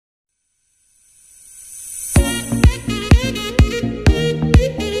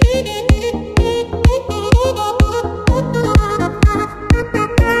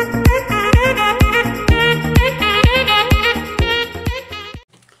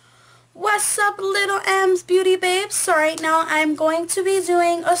What's up, little M's beauty babes? So right now I'm going to be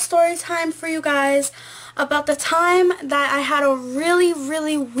doing a story time for you guys about the time that I had a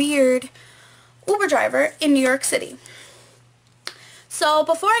really weird Uber driver in New York City. So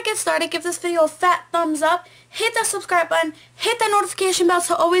before I get started, give this video a fat thumbs up, hit that subscribe button, hit that notification bell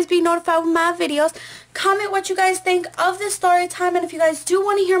to always be notified with my videos. Comment what you guys think of this story time, and if you guys do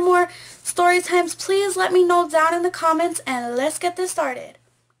want to hear more story times, please let me know down in the comments, and let's get this started.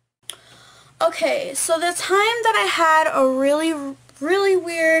 Okay, so the time that I had a really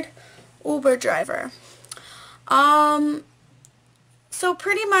weird Uber driver. So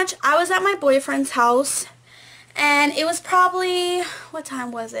pretty much I was at my boyfriend's house, and it was probably, what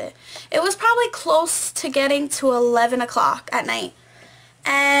time was it? It was probably close to getting to 11 o'clock at night.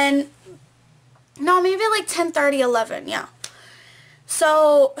 And no, maybe like 10:30, 11, yeah.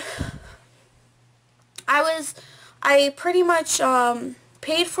 So I pretty much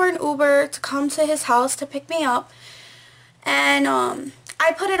paid for an Uber to come to his house to pick me up, and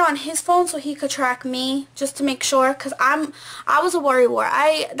I put it on his phone so he could track me, just to make sure, because I was a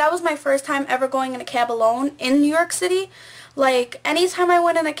worrywart. That was my first time ever going in a cab alone in New York City. Like, anytime I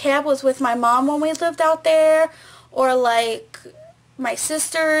went in a cab was with my mom when we lived out there, or like my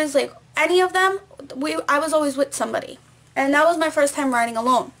sisters, like any of them. I was always with somebody, and that was my first time riding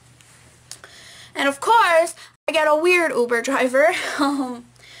alone. And of course I get a weird Uber driver.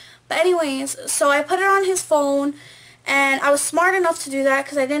 But anyways, so I put it on his phone, and I was smart enough to do that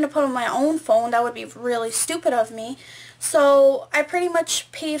because I didn't put it on my own phone. That would be really stupid of me. So I pretty much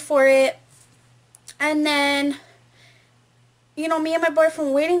paid for it, and then, you know, me and my boyfriend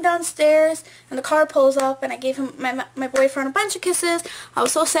were waiting downstairs, and the car pulls up, and I gave him my boyfriend a bunch of kisses. I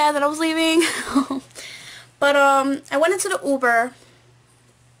was so sad that I was leaving. But I went into the Uber,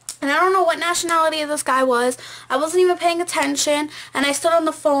 and I don't know what nationality this guy was. I wasn't even paying attention, and I stood on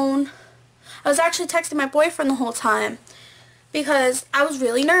the phone. I was actually texting my boyfriend the whole time because I was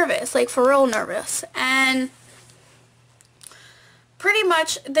really nervous, like for real nervous. And pretty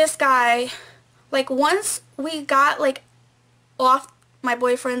much this guy, like once we got like off my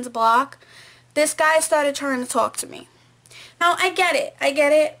boyfriend's block, this guy started trying to talk to me. Now I get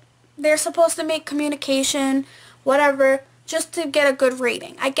it. They're supposed to make communication, whatever, just to get a good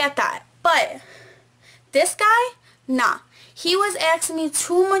rating. I get that. But this guy, nah. He was asking me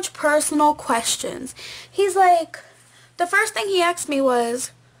too much personal questions. He's like, the first thing he asked me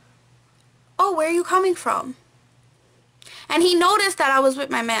was, oh, where are you coming from? And he noticed that I was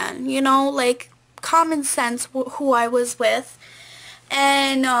with my man, you know, like common sense who I was with.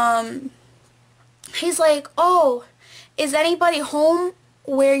 And he's like, oh, is anybody home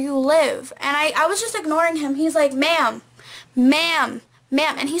where you live? And I was just ignoring him. He's like, ma'am.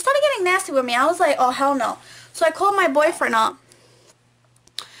 And he started getting nasty with me. I was like, oh, hell no. So I called my boyfriend up,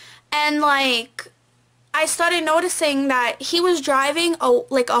 and like I started noticing that he was driving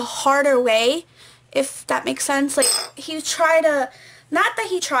a harder way, if that makes sense. Like he tried to, not that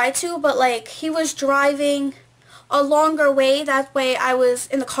he tried to, but like he was driving a longer way. That way I was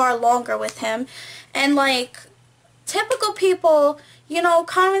in the car longer with him. And like typical people, you know,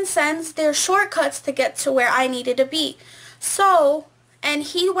 common sense, there's shortcuts to get to where I needed to be. So, and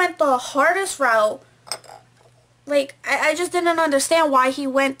he went the hardest route. Like, I just didn't understand why he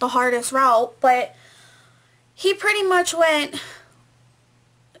went the hardest route, but he pretty much went,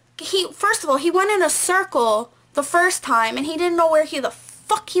 first of all, he went in a circle the first time, and he didn't know where the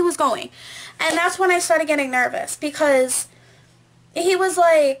fuck he was going. And that's when I started getting nervous, because he was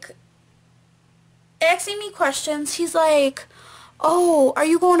like asking me questions. He's like, oh, are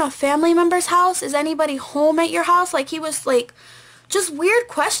you going to a family member's house? Is anybody home at your house? Like, he was like, just weird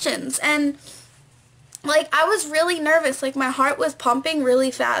questions. And like, I was really nervous. Like, my heart was pumping really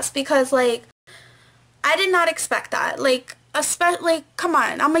fast, because like I did not expect that. Like, especially, like, come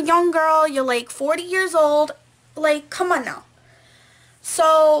on, I'm a young girl. You're like 40 years old. Like, come on now.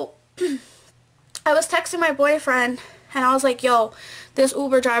 So I was texting my boyfriend, and I was like, yo, this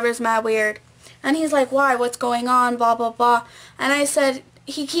Uber driver is mad weird. And he's like, why? What's going on? Blah, blah, blah. And I said,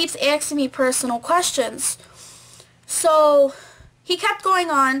 he keeps asking me personal questions. So he kept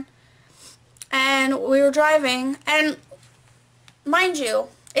going on, and we were driving. And mind you,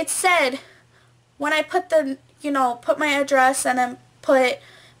 it said, when I put the, you know, put my address and then put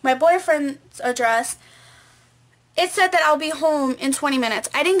my boyfriend's address, it said that I'll be home in 20 minutes.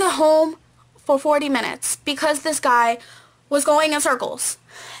 I didn't get home for 40 minutes because this guy was going in circles.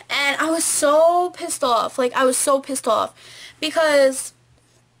 And I was so pissed off. Like, I was so pissed off because,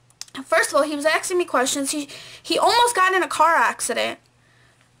 first of all, he was asking me questions. He almost got in a car accident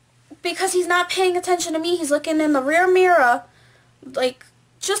because he's not paying attention to me. He's looking in the rear mirror, like,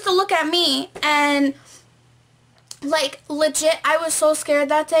 just to look at me. And like legit, I was so scared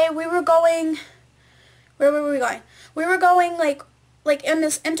that day. We were going, where were we going? We were going like in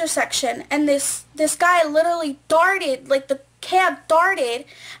this intersection, and this guy literally darted, like the cab darted,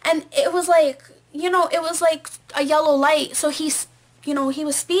 and it was like, you know, it was like a yellow light, so he's, you know, he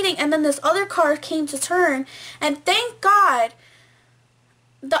was speeding, and then this other car came to turn, and thank God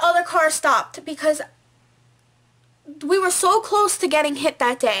the other car stopped, because we were so close to getting hit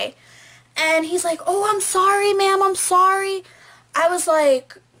that day. And he's like, oh, I'm sorry, ma'am, I'm sorry. I was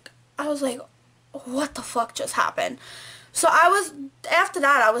like, what the fuck just happened? So after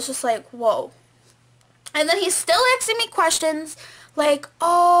that, I was just like, whoa. And then he's still asking me questions like,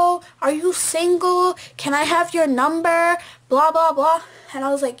 oh, are you single? Can I have your number? Blah, blah, blah. And I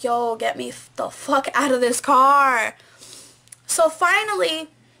was like, yo, get me the fuck out of this car. So finally,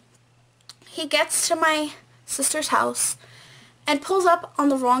 he gets to my sister's house and pulls up on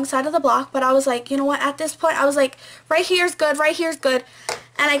the wrong side of the block. But I was like, you know what, at this point, I was like, right here's good, right here's good.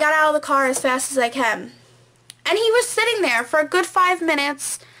 And I got out of the car as fast as I can. And he was sitting there for a good 5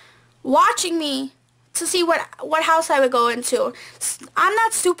 minutes watching me to see what house I would go into. I'm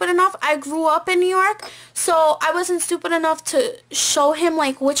not stupid enough. I grew up in New York, so I wasn't stupid enough to show him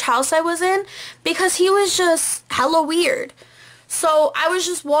like which house I was in, because he was just hella weird. So I was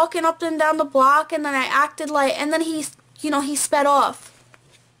just walking up and down the block, and then I acted like, and then he, you know, he sped off.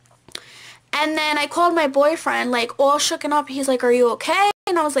 And then I called my boyfriend, like all shooken up. He's like, are you okay?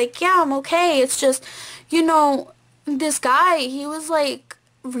 And I was like, yeah, I'm okay. It's just, you know, this guy, he was like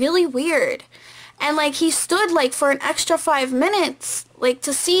really weird. And like he stood like for an extra 5 minutes, like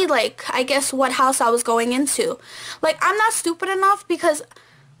to see like, I guess what house I was going into. Like, I'm not stupid enough, because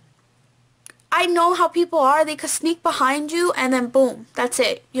I know how people are. They could sneak behind you and then boom, that's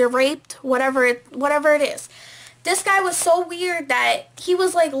it. You're raped, whatever it is. This guy was so weird that he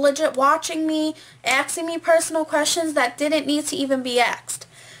was like legit watching me, asking me personal questions that didn't need to even be asked.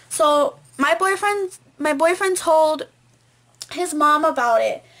 So my boyfriend told his mom about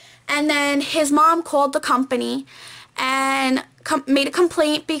it, and then his mom called the company and made a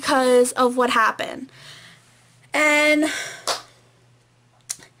complaint because of what happened. And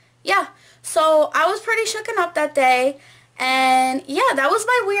yeah, so I was pretty shooken up that day, and yeah, that was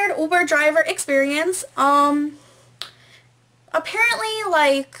my weird Uber driver experience. Apparently,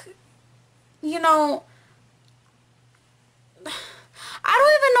 like, you know, I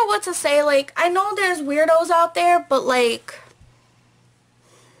don't even know what to say. Like, I know there's weirdos out there, but like,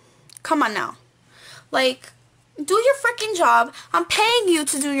 come on now. Like, do your freaking job. I'm paying you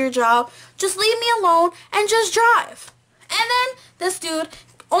to do your job. Just leave me alone and just drive. And then this dude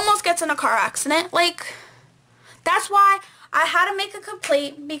almost gets in a car accident. Like, that's why I had to make a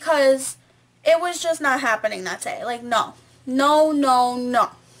complaint, because it was just not happening that day. Like, no. No, no, no.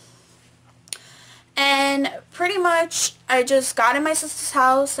 And pretty much, I just got in my sister's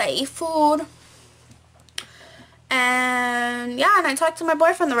house, I ate food, and yeah, and I talked to my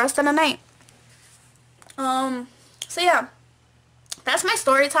boyfriend the rest of the night. So yeah, that's my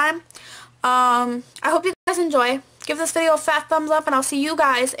story time. I hope you guys enjoy. Give this video a fat thumbs up, and I'll see you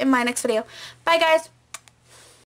guys in my next video. Bye, guys.